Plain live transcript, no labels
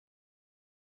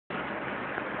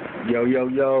Yo, yo,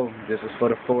 yo, this is for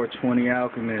the 420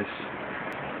 Alchemist.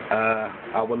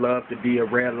 I would love to be a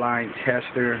Redline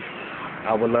tester.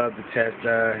 I would love to test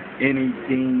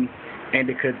anything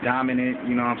indica dominant,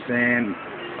 you know what I'm saying,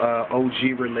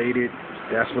 OG related.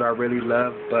 That's what I really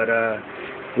love. But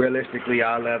realistically,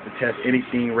 I love to test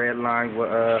anything Redline would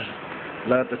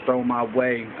love to throw my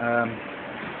way.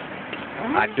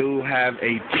 I do have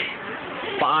a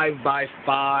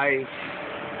 5x5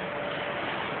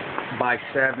 by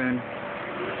 7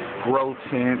 grow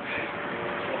tent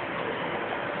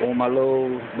on my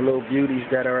little beauties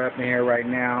that are up in here right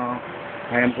now.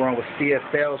 I am growing with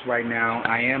CFLs right now.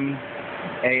 I am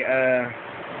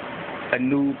a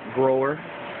new grower,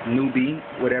 newbie,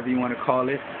 whatever you want to call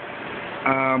it.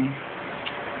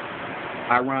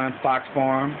 I run Fox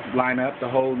Farm lineup, the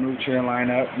whole nutrient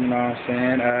lineup, you know what I'm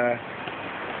saying.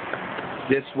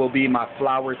 This will be my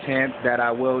flower tent that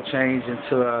I will change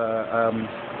into a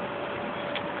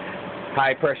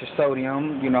high pressure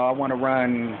sodium. You know, I want to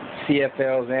run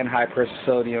CFLs and high pressure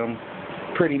sodium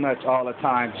pretty much all the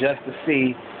time just to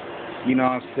see, you know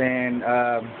what I'm saying,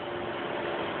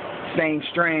 same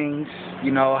strains,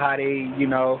 you know, how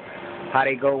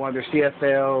they go under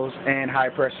CFLs and high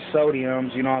pressure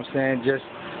sodiums, you know what I'm saying, just,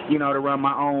 you know, to run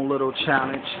my own little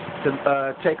challenge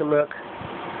to take a look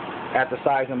at the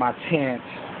size of my tent.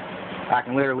 I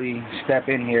can literally step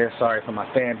in here, sorry for my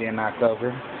fan being knocked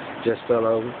over, just fell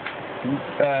over.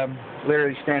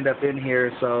 Literally stand up in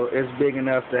here, so it's big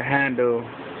enough to handle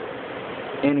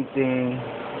anything,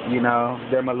 you know.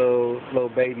 They're my little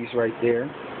babies right there.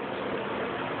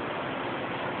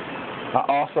 I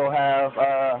also have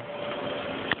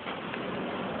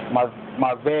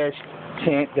my veg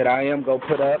tent that I am gonna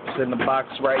put up. It's in the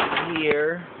box right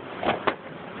here.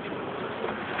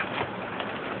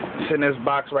 It's in this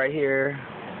box right here.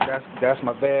 That's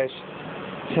my veg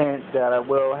tent that I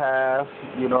will have,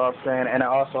 you know what I'm saying. And I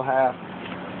also have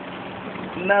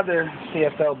another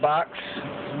CFL box.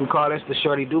 We call this the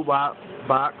Shorty Doo-Wop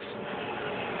box,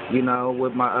 you know,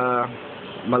 with my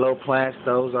my little plants.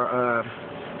 Those are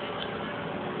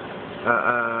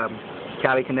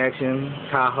Cali Connection,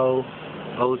 Tahoe,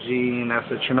 OG, and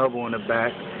that's a Chernobyl in the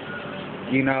back,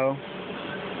 you know.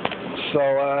 So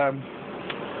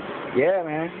yeah,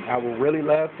 man, I would really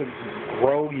love to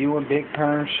grow you and Big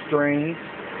Perm strains,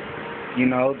 you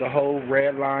know, the whole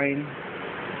Redline.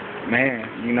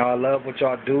 Man, you know, I love what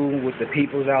y'all do with the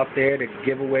peoples out there, the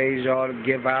giveaways y'all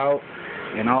give out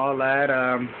and all that.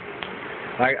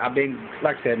 Like I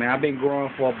said, man, I've been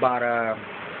growing for about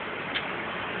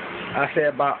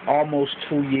about almost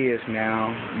 2 years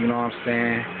now, you know what I'm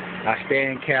saying. I stay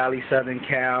in Cali, Southern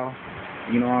Cal,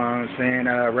 you know what I'm saying,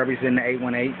 representing the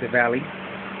 818, the Valley.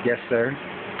 Yes, sir.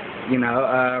 You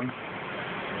know,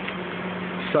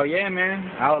 so yeah,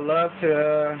 man, I would love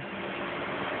to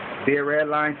be a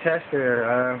Redline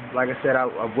tester. Like I said, I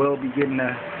will be getting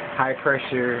a high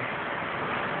pressure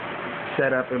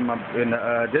set up in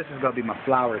the this is gonna be my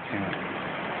flower tent.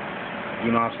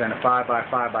 You know what I'm saying? The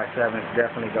 5x5x7 is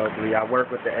definitely gonna be. I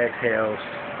work with the exhales,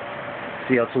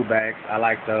 CO2 bags. I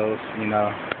like those. You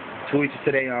know, to each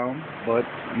to their own, but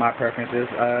my preference is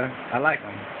I like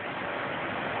them.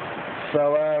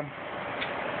 So,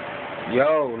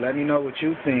 yo, let me know what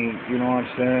you think, you know what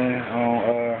I'm saying,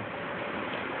 on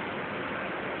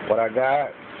what I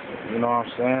got, you know what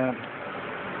I'm saying.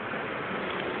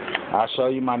 I'll show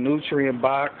you my nutrient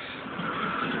box,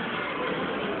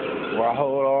 where I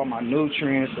hold all my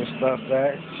nutrients and stuff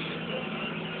at.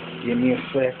 Give me a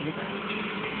second.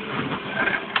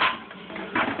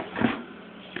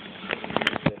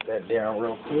 Set that down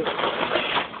real quick.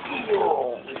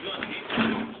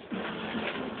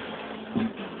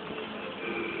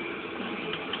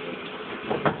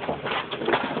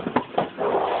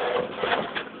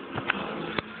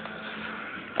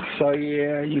 So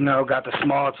yeah, you know, got the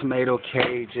small tomato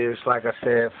cages, like I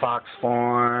said, Fox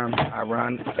Farm. I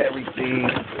run everything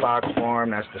Fox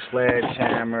Farm. That's the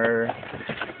sledgehammer,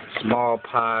 small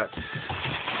pots,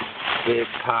 big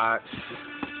pots,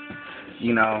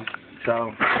 you know.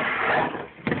 So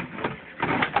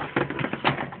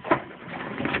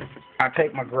I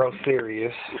take my grow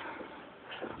serious.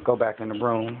 Go back in the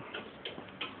room.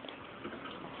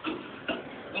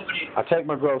 I take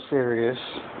my grow serious,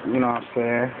 you know what I'm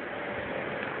saying.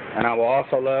 And I will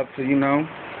also love to, you know,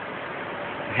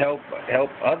 help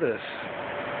others.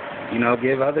 You know,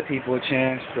 give other people a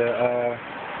chance to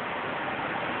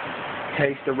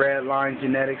taste the Redline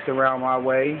genetics around my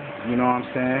way, you know what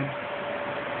I'm saying?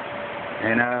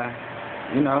 And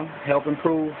you know, help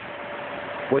improve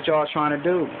what y'all trying to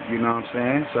do, you know what I'm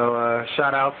saying? So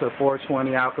shout out to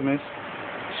 420 Alchemist.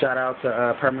 Shout out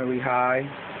to Permanently High.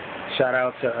 Shout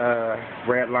out to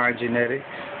Redline Genetics.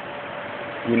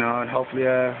 You know, and hopefully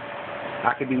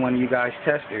I could be one of you guys'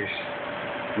 testers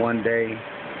one day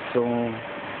soon.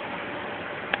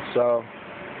 So,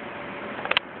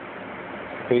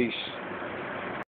 peace.